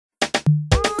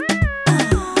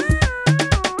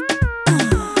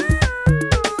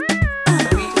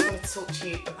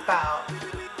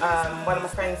one of my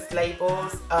friend's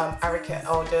labels, Ariike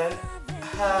Alden.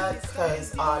 Her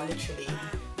clothes are literally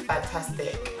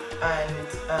fantastic, and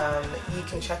you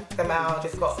can check them out.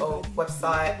 They've got a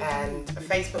website and a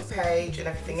Facebook page and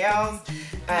everything else,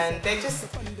 and they're just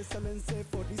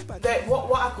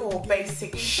what I call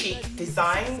basic chic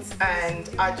designs, and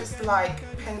I just like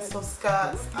pencil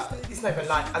skirts. It's not even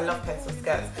like, I love pencil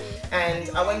skirts. And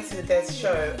I went to their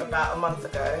show about a month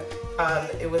ago.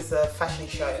 It was a fashion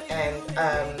show, and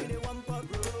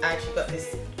I actually got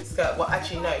this skirt. Well,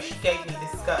 actually no, she gave me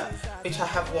this skirt, which I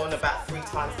have worn about 3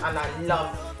 times, and I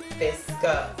love this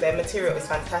skirt. Their material is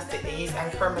fantastic. They use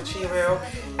anchor material,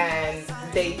 and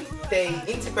they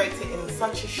integrate it in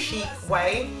such a chic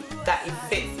way that it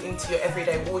fits into your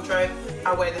everyday wardrobe.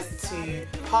 I wear this to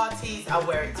parties, I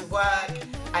wear it to work,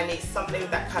 and it's something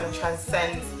that kind of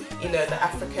transcends, you know, the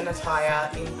African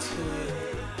attire into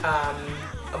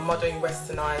a modern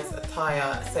westernized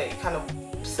attire, so it kind of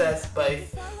serves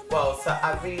both well. So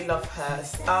I really love her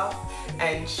stuff,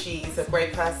 and she's a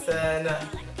great person.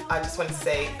 I just want to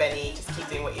say, Benny, just keep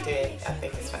doing what you're doing. I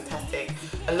think it's fantastic.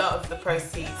 A lot of the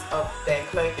proceeds of their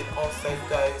clothing also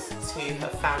goes to her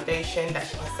foundation that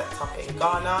she has set up in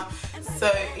Ghana. So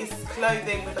it's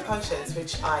clothing with a conscience,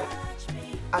 which I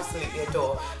absolutely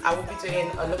adore. I will be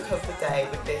doing a look of the day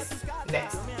with this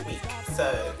next week,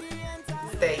 so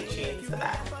stay tuned for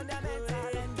that.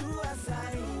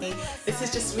 This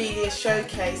is just really a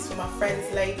showcase for my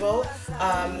friend's label.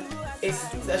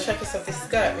 It's a showcase of this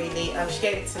skirt really. She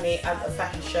gave it to me at a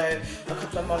fashion show a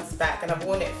couple of months back, and I've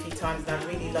worn it a few times, and I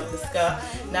really love the skirt.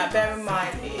 Now bear in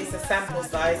mind, it is a sample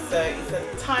size, so it's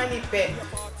a tiny bit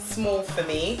small for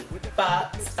me,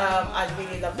 but I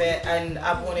really love it, and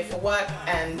I've worn it for work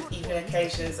and evening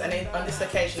occasions, and on this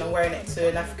occasion I'm wearing it to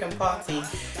an African party.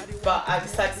 But I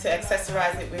decided to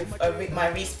accessorize it with my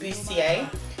Reiss Bustier,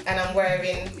 and I'm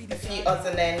wearing a few odds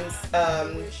and ends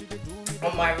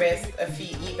on my wrist, a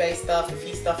few eBay stuff, a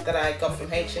few stuff that I got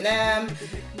from H&M,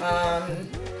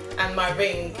 and my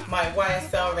ring, my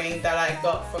YSL ring that I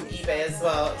got from eBay as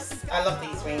well. I love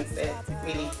these rings, they're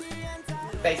really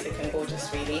basic and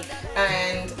gorgeous really.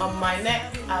 And on my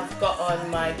neck I've got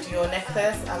on my dior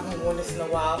necklace. I haven't worn this in a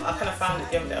while. I kind of found it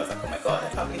the other day. I was like, oh my god, I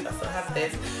can't believe I still have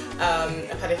this.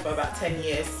 I've had it for about 10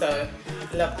 years, so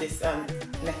I love this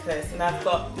necklace. And I've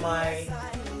got my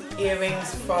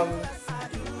earrings from,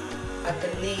 I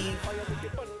believe,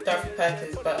 Dorothy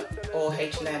Perkins, or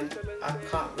H&M, I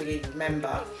can't really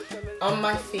remember. On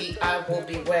my feet I will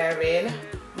be wearing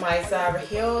my Zara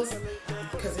heels,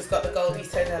 because it's got the gold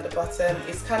detailing at the bottom.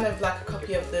 It's kind of like a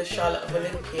copy of the Charlotte of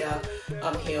Olympia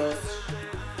heels,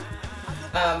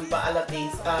 but I love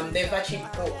these. They've actually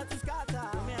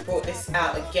brought this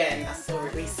out again. I saw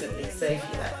it recently, so if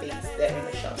you like these, they're in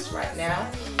the shops right now.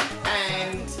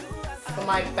 And for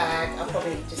my bag, I'll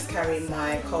probably just carry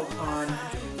my Haan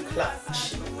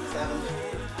clutch, because I haven't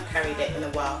carried it in a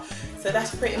while. So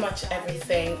that's pretty much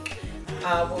everything.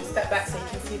 We'll step back so you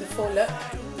can see the full look,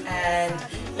 and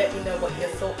let me know what your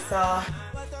thoughts are.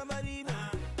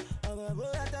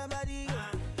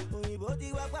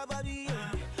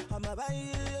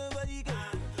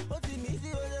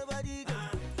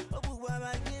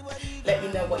 Let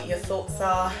me know what your thoughts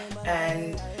are,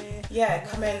 and yeah,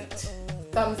 comment,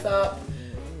 thumbs up,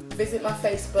 visit my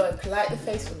Facebook, like the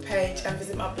Facebook page, and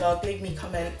visit my blog. Leave me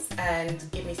comments and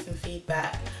give me some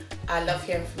feedback. I love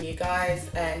hearing from you guys,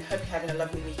 and hope you're having a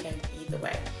lovely weekend either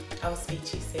way. I will speak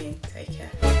to you soon. Take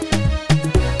care.